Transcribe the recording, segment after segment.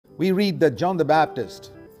We read that John the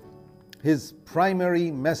Baptist, his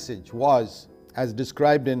primary message was, as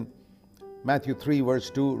described in Matthew 3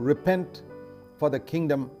 verse 2, repent, for the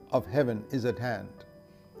kingdom of heaven is at hand.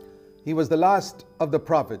 He was the last of the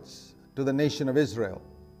prophets to the nation of Israel.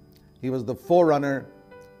 He was the forerunner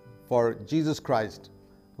for Jesus Christ,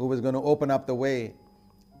 who was going to open up the way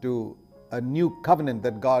to a new covenant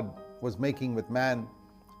that God was making with man,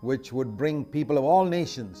 which would bring people of all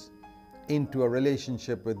nations into a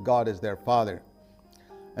relationship with God as their Father.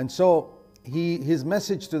 And so his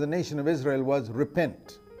message to the nation of Israel was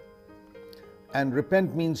repent. And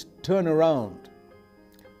repent means turn around.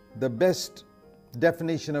 The best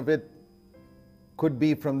definition of it could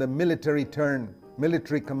be from the military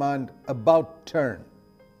command, about turn.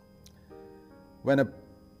 When a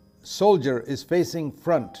soldier is facing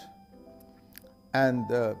front and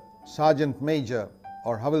the sergeant major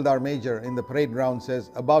or havildar major in the parade ground says,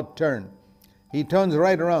 about turn, he turns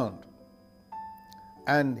right around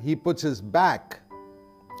and he puts his back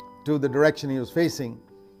to the direction he was facing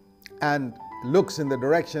and looks in the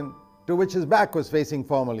direction to which his back was facing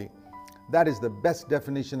formerly. That is the best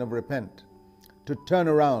definition of repent, to turn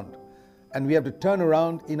around. And we have to turn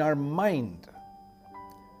around in our mind.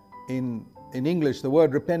 In English, the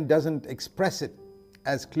word repent doesn't express it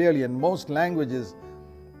as clearly. In most languages,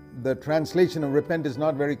 the translation of repent is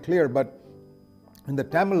not very clear, but in the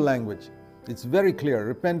Tamil language, it's very clear.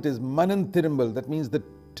 Repent is mananthirumbal. That means the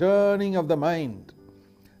turning of the mind.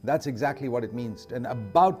 That's exactly what it means, an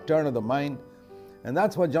about turn of the mind. And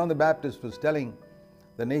that's what John the Baptist was telling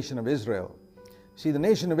the nation of Israel. See, the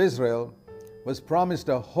nation of Israel was promised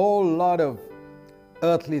a whole lot of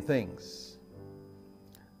earthly things.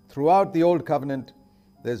 Throughout the Old Covenant,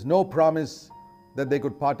 there's no promise that they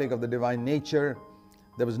could partake of the divine nature.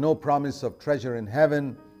 There was no promise of treasure in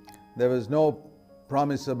heaven. There was no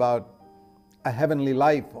promise about a heavenly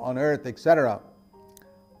life on earth, etc.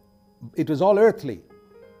 It was all earthly.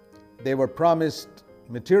 They were promised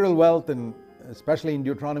material wealth, and especially in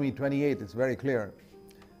Deuteronomy 28, it's very clear.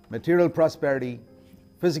 Material prosperity,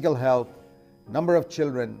 physical health, number of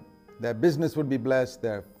children, their business would be blessed,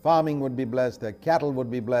 their farming would be blessed, their cattle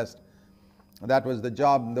would be blessed. That was the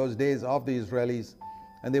job in those days of the Israelis,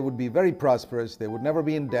 and they would be very prosperous, they would never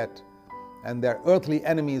be in debt, and their earthly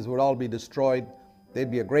enemies would all be destroyed.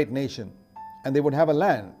 They'd be a great nation, and they would have a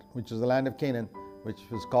land, which was the land of Canaan, which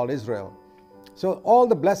was called Israel. So all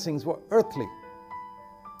the blessings were earthly,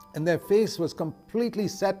 and their face was completely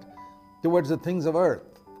set towards the things of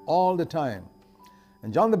earth all the time.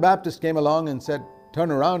 And John the Baptist came along and said,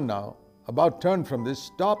 turn around now, about turn from this,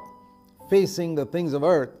 stop facing the things of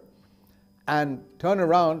earth and turn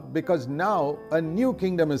around, because now a new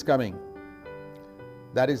kingdom is coming.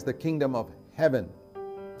 That is the kingdom of heaven,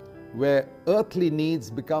 where earthly needs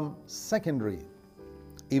become secondary.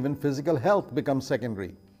 Even physical health becomes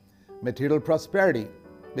secondary. Material prosperity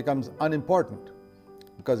becomes unimportant,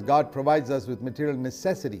 because God provides us with material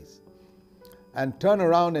necessities. And turn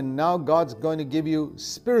around, and now God's going to give you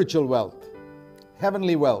spiritual wealth,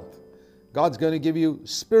 heavenly wealth. God's going to give you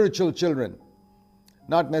spiritual children,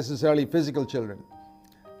 not necessarily physical children.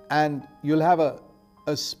 And you'll have a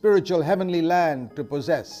spiritual heavenly land to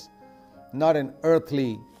possess, not an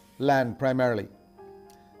earthly land primarily.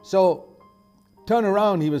 So turn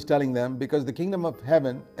around, he was telling them, because the kingdom of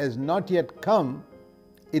heaven has not yet come.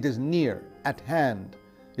 It is near, at hand.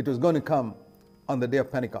 It was going to come on the day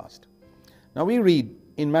of Pentecost. Now we read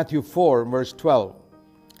in Matthew 4 verse 12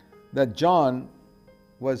 that John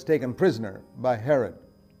was taken prisoner by Herod.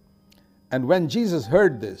 And when Jesus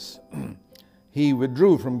heard this, he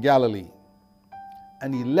withdrew from Galilee,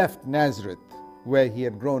 and he left Nazareth, where he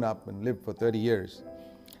had grown up and lived for 30 years.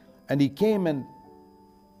 And he came and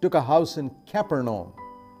took a house in Capernaum,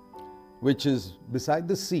 which is beside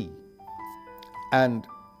the sea. And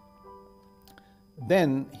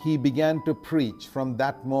then he began to preach from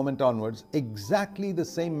that moment onwards exactly the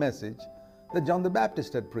same message that John the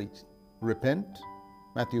Baptist had preached. Repent,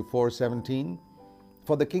 Matthew 4:17,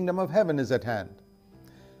 for the kingdom of heaven is at hand.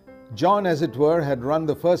 John, as it were, had run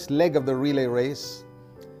the first leg of the relay race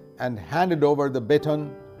and handed over the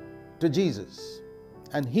baton to Jesus.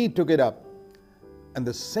 And he took it up. And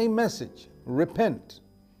the same message, repent.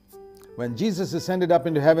 When Jesus ascended up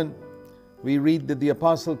into heaven, we read that the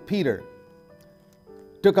apostle Peter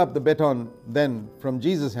took up the baton then from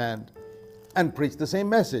Jesus' hand and preached the same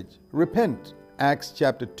message, repent. Acts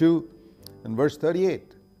chapter 2 and verse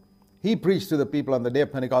 38. He preached to the people on the day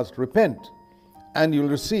of Pentecost, repent, and you'll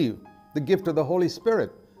receive the gift of the Holy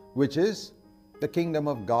Spirit, which is the kingdom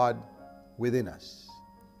of God within us.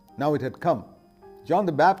 Now it had come. John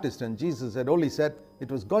the Baptist and Jesus had only said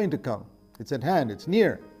it was going to come. It's at hand, it's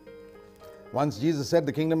near. Once Jesus said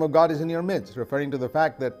the kingdom of God is in your midst, referring to the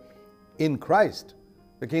fact that in Christ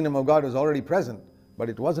the kingdom of God was already present, but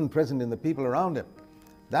it wasn't present in the people around him.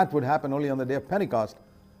 That would happen only on the day of Pentecost,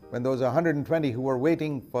 when those 120 who were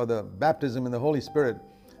waiting for the baptism in the Holy Spirit,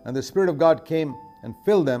 and the Spirit of God came and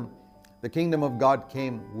filled them, the kingdom of God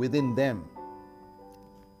came within them.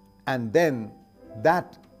 And then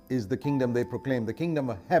that is the kingdom they proclaim, the kingdom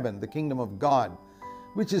of heaven, the kingdom of God,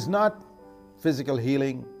 which is not physical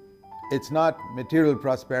healing, it's not material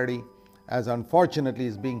prosperity, as unfortunately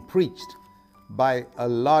is being preached by a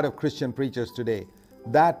lot of Christian preachers today.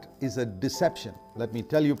 That is a deception. Let me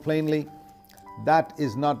tell you plainly, that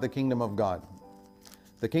is not the kingdom of God.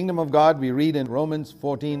 The kingdom of God, we read in Romans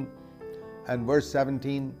 14 and verse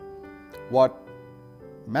 17, what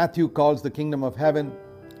Matthew calls the kingdom of heaven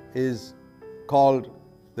is called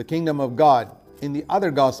the kingdom of God in the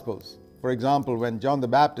other Gospels. For example, when John the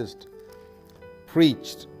Baptist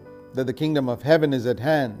preached that the kingdom of heaven is at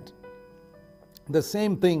hand, the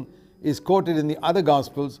same thing is quoted in the other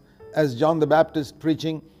Gospels as John the Baptist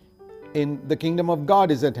preaching in the kingdom of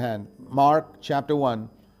God is at hand. Mark chapter 1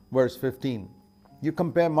 verse 15. You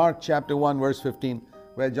compare Mark chapter 1 verse 15,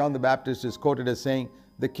 where John the Baptist is quoted as saying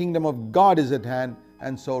the kingdom of God is at hand,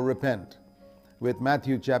 and so repent, with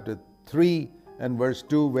Matthew chapter 3 and verse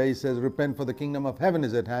 2, where he says repent, for the kingdom of heaven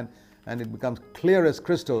is at hand. And it becomes clear as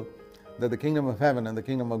crystal that the kingdom of heaven and the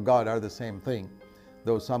kingdom of God are the same thing,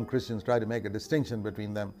 though some Christians try to make a distinction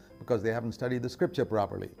between them because they haven't studied the scripture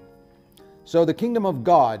properly. So the kingdom of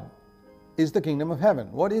God is the kingdom of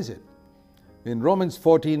heaven. What is it? In Romans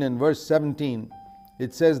 14 and verse 17,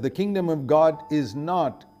 it says the kingdom of God is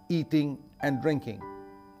not eating and drinking.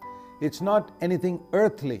 It's not anything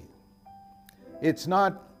earthly. It's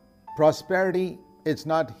not prosperity. It's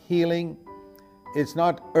not healing. It's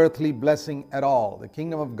not earthly blessing at all. The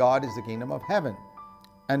kingdom of God is the kingdom of heaven,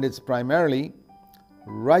 and it's primarily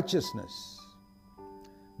righteousness.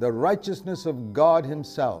 The righteousness of God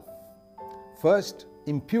himself, first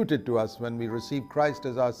imputed to us when we receive Christ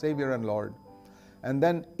as our Savior and Lord, and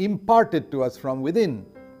then imparted to us from within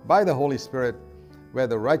by the Holy Spirit, where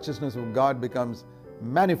the righteousness of God becomes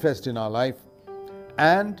manifest in our life,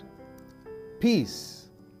 and peace,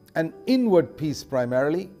 an inward peace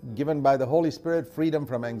primarily, given by the Holy Spirit, freedom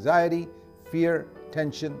from anxiety, fear,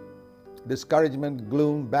 tension, discouragement,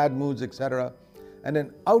 gloom, bad moods, etc., and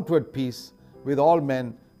an outward peace with all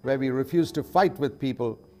men, where we refuse to fight with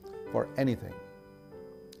people for anything,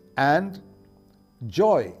 and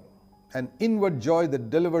joy, an inward joy that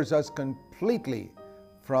delivers us completely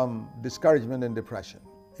from discouragement and depression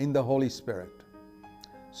in the Holy Spirit.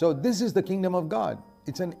 So this is the kingdom of God.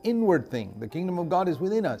 It's an inward thing. The kingdom of God is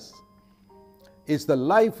within us. It's the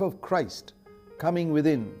life of Christ coming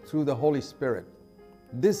within through the Holy Spirit.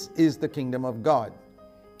 This is the kingdom of God.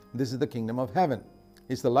 This is the kingdom of heaven.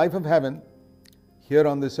 It's the life of heaven here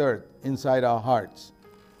on this earth, inside our hearts.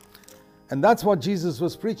 And that's what Jesus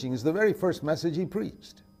was preaching. It's the very first message he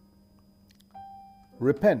preached.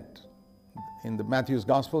 Repent. In the Matthew's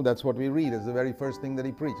gospel, that's what we read as the very first thing that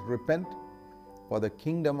he preached. Repent, for the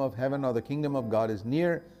kingdom of heaven or the kingdom of God is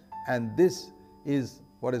near. And this is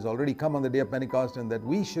what has already come on the day of Pentecost, and that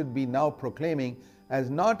we should be now proclaiming as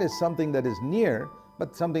not as something that is near,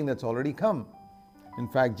 but something that's already come. In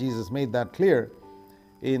fact, Jesus made that clear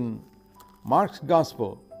in Mark's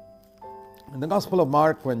gospel. In the Gospel of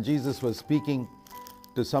Mark, when Jesus was speaking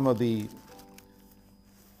to some of the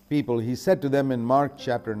people, he said to them in Mark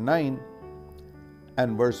chapter 9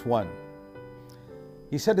 and verse 1,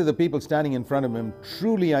 he said to the people standing in front of him,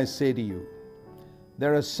 truly I say to you,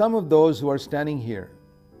 there are some of those who are standing here,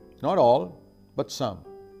 not all, but some,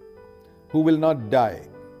 who will not die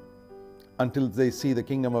until they see the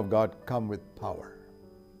kingdom of God come with power.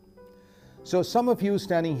 So some of you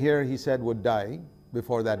standing here, he said, would die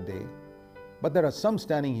before that day. But there are some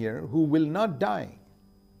standing here who will not die.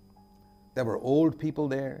 There were old people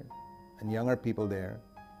there and younger people there.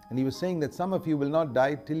 And he was saying that some of you will not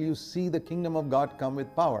die till you see the kingdom of God come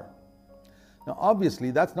with power. Now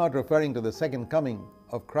obviously that's not referring to the second coming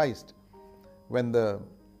of Christ, when the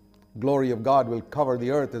glory of God will cover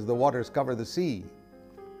the earth as the waters cover the sea.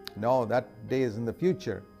 No, that day is in the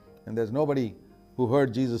future. And there's nobody who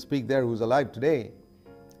heard Jesus speak there who's alive today.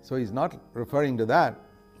 So he's not referring to that.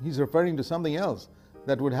 He's referring to something else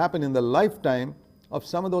that would happen in the lifetime of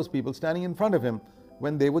some of those people standing in front of him,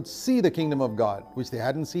 when they would see the kingdom of God, which they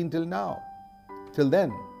hadn't seen till now, till then,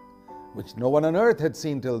 which no one on earth had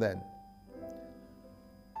seen till then.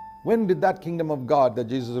 When did that kingdom of God that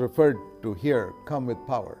Jesus referred to here come with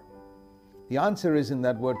power? The answer is in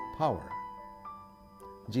that word power.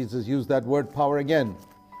 Jesus used that word power again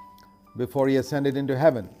before he ascended into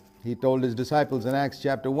heaven. He told his disciples in Acts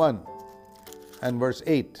chapter 1 and verse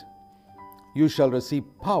 8, you shall receive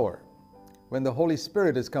power when the Holy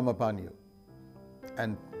Spirit has come upon you.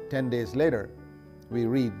 And 10 days later, we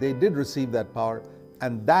read, they did receive that power,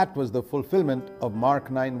 and that was the fulfillment of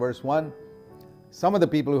Mark 9 verse 1. Some of the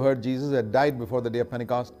people who heard Jesus had died before the day of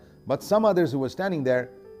Pentecost, but some others who were standing there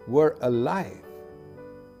were alive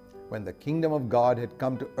when the kingdom of God had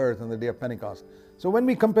come to earth on the day of Pentecost. So when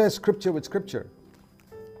we compare Scripture with Scripture,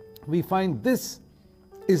 we find this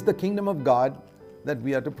is the kingdom of God that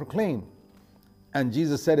we are to proclaim. And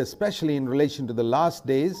Jesus said, especially in relation to the last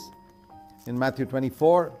days, in Matthew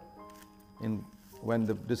 24, when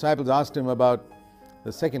the disciples asked him about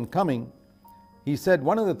the second coming, he said,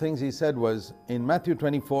 one of the things he said was, in Matthew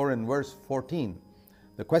 24 and verse 14,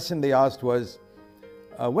 the question they asked was,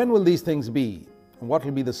 when will these things be? What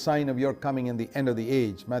will be the sign of your coming and the end of the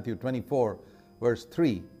age? Matthew 24 verse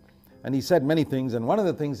 3. And he said many things, and one of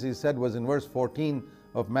the things he said was in verse 14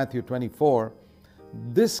 of Matthew 24,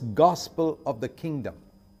 this gospel of the kingdom.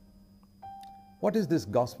 What is this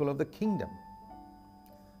gospel of the kingdom?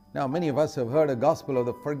 Now, many of us have heard a gospel of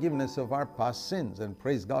the forgiveness of our past sins, and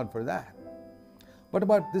praise God for that. What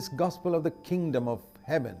about this gospel of the kingdom of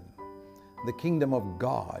heaven, the kingdom of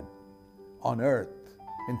God on earth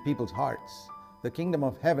in people's hearts, the kingdom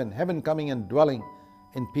of heaven, heaven coming and dwelling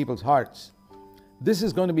in people's hearts? This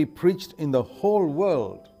is going to be preached in the whole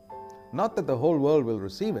world. Not that the whole world will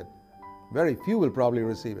receive it. Very few will probably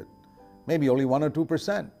receive it. Maybe only 1 or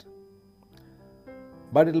 2%.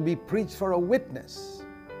 But it will be preached for a witness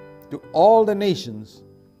to all the nations,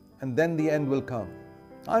 and then the end will come.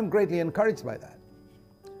 I'm greatly encouraged by that.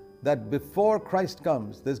 That before Christ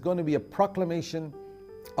comes, there's going to be a proclamation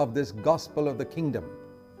of this gospel of the kingdom.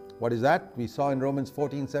 What is that? We saw in Romans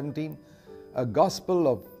 14:17, a gospel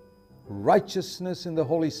of righteousness in the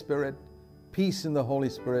Holy Spirit, peace in the Holy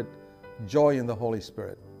Spirit, joy in the Holy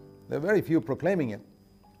Spirit. There are very few proclaiming it.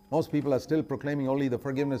 Most people are still proclaiming only the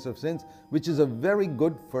forgiveness of sins, which is a very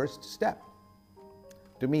good first step.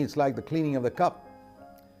 To me, it's like the cleaning of the cup.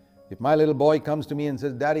 If my little boy comes to me and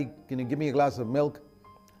says, Daddy, can you give me a glass of milk?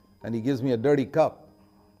 And he gives me a dirty cup,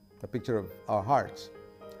 a picture of our hearts.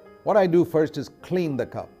 What I do first is clean the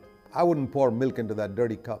cup. I wouldn't pour milk into that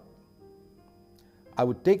dirty cup. I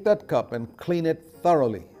would take that cup and clean it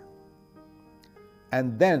thoroughly.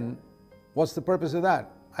 And then, what's the purpose of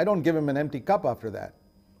that? I don't give him an empty cup after that.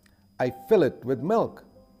 I fill it with milk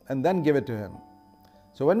and then give it to him.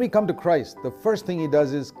 So when we come to Christ, the first thing he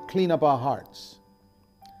does is clean up our hearts.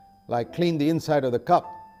 Like clean the inside of the cup.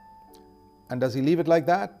 And does he leave it like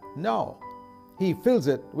that? No. He fills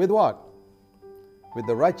it with what? With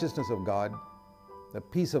the righteousness of God, the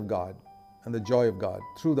peace of God, and the joy of God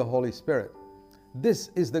through the Holy Spirit.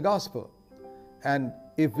 This is the gospel. And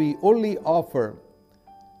if we only offer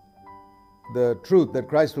the truth that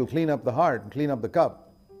Christ will clean up the heart and clean up the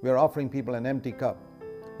cup, we are offering people an empty cup.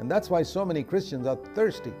 And that's why so many Christians are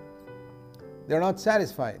thirsty. They're not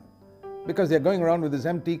satisfied because they're going around with this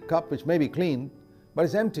empty cup which may be clean, but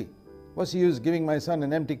it's empty. What's the use giving my son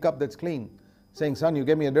an empty cup that's clean? Saying, son, you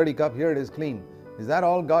gave me a dirty cup, here it is clean. Is that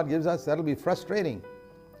all God gives us? That'll be frustrating.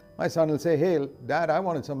 My son will say, hey, Dad, I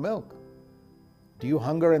wanted some milk. Do you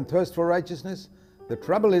hunger and thirst for righteousness? The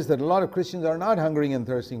trouble is that a lot of Christians are not hungering and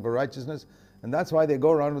thirsting for righteousness, and that's why they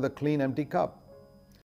go around with a clean, empty cup.